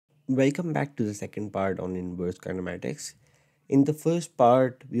Welcome back to the second part on inverse kinematics. In the first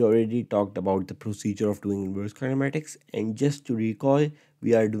part, we already talked about the procedure of doing inverse kinematics, and just to recall,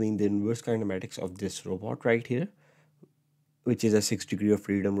 we are doing the inverse kinematics of this robot right here, which is a 6 degree of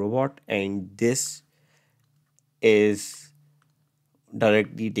freedom robot, and this is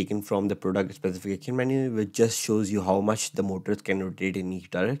directly taken from the product specification manual, which just shows you how much the motors can rotate in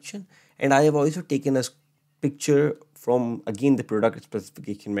each direction. And I have also taken a picture from again the product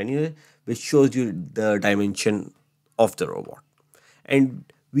specification manual, which shows you the dimension of the robot. And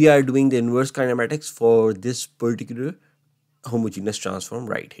we are doing the inverse kinematics for this particular homogeneous transform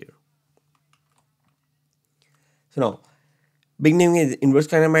right here. So now, beginning with inverse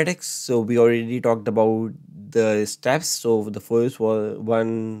kinematics, so we already talked about the steps. So the first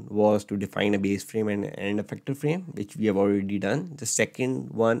one was to define a base frame and an effector frame, which we have already done. The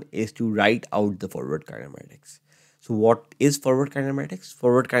second one is to write out the forward kinematics. So what is forward kinematics?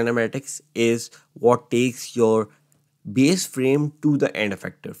 Forward kinematics is what takes your base frame to the end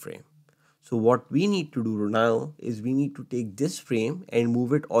effector frame. So what we need to do now is we need to take this frame and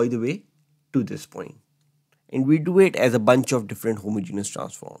move it all the way to this point. And we do it as a bunch of different homogeneous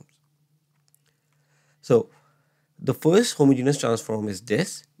transforms. So the first homogeneous transform is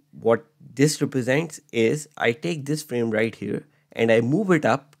this. What this represents is I take this frame right here and I move it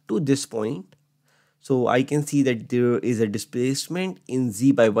up to this point. So I can see that there is a displacement in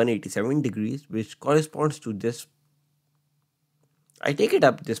z by 187 degrees, which corresponds to this. I take it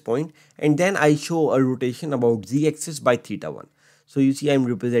up this point and then I show a rotation about z axis by theta 1. So you see I'm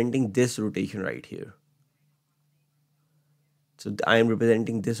representing this rotation right here. So I am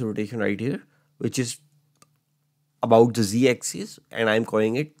representing this rotation right here, which is about the z-axis, and I'm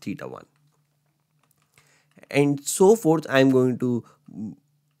calling it theta 1. And so forth, I'm going to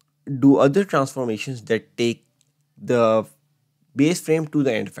do other transformations that take the base frame to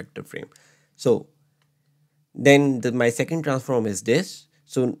the end effector frame. So then my second transform is this.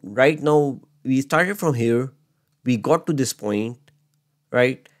 So right now we started from here, we got to this point,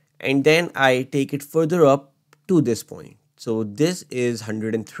 right? And then I take it further up to this point. So this is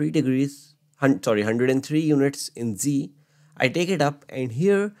 103 degrees, 103 units in Z. I take it up and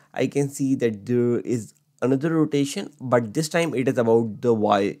here I can see that there is another rotation, but this time it is about the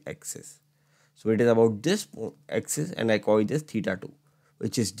Y axis. So it is about this axis and I call this theta 2,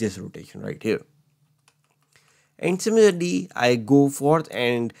 which is this rotation right here. And similarly, I go forth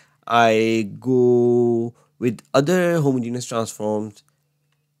and I go with other homogeneous transforms,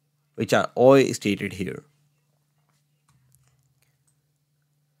 which are all stated here.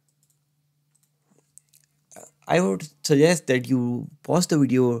 I would suggest that you pause the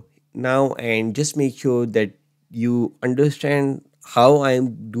video now and just make sure that you understand how I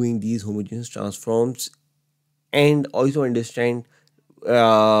am doing these homogeneous transforms and also understand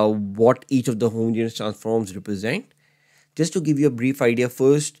what each of the homogeneous transforms represent. Just to give you a brief idea,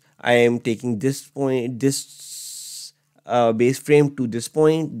 first I am taking this point, this base frame to this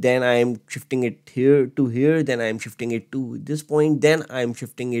point, then I am shifting it here to here, then I am shifting it to this point, then I am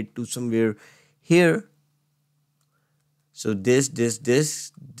shifting it to somewhere here. So this,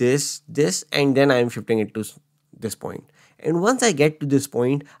 and then I am shifting it to this point. And once I get to this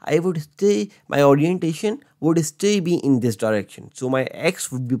point, my orientation would still be in this direction. So my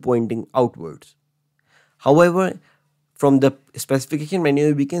X would be pointing outwards. However, from the specification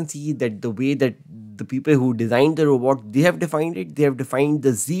manual, we can see that the way that the people who designed the robot, they have defined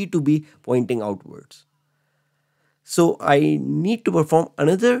the Z to be pointing outwards. So I need to perform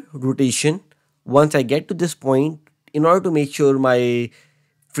another rotation once I get to this point in order to make sure my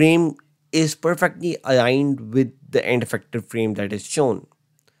frame is perfectly aligned with the end effector frame that is shown.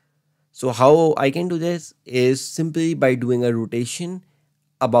 So how I can do this is simply by doing a rotation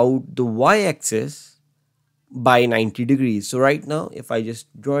about the y-axis by 90 degrees. So right now, if I just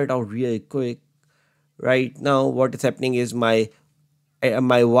draw it out really quick, right now what is happening is my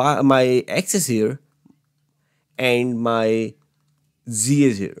x is here and my z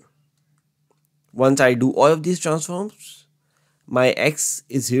is here. Once I do all of these transforms, my x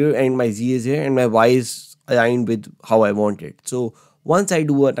is here and my z is here and my y is aligned with how I want it. So once I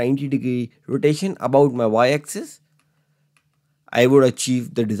do a 90-degree rotation about my y-axis, I would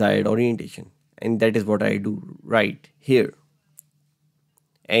achieve the desired orientation. And that is what I do right here.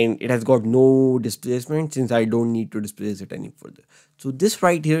 And it has got no displacement since I don't need to displace it any further. So this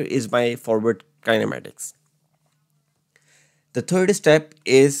right here is my forward kinematics. The third step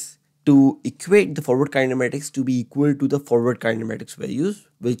is to equate the forward kinematics to be equal to the forward kinematics values,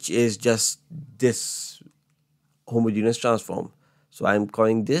 which is just this homogeneous transform. So I'm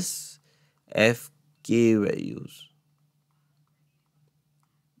calling this FK values.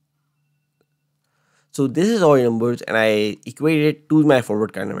 So this is all numbers and I equate it to my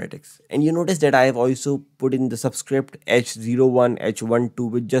forward kinematics. And you notice that I have also put in the subscript H01,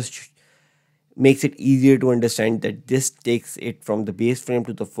 H12, which just makes it easier to understand that this takes it from the base frame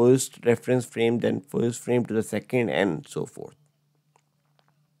to the first reference frame, then first frame to the second, and so forth.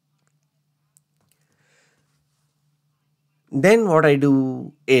 Then what I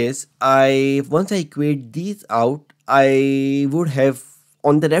do is I once I equate these out, I would have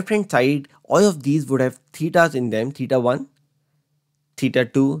on the left hand side all of these would have thetas in them, theta 1, theta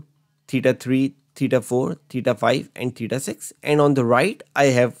 2, theta 3, theta 4, theta 5, and theta 6. And on the right, I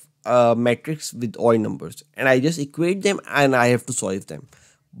have a matrix with all numbers. And I just equate them and I have to solve them.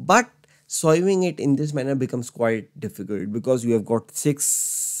 But solving it in this manner becomes quite difficult because you have got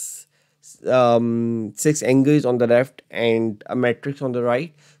six angles on the left and a matrix on the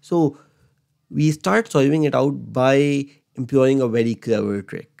right. So we start solving it out by employing a very clever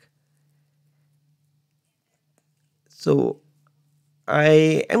trick. So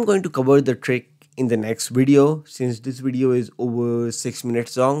I am going to cover the trick in the next video since this video is over 6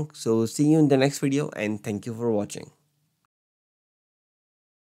 minutes long. So see you in the next video and thank you for watching.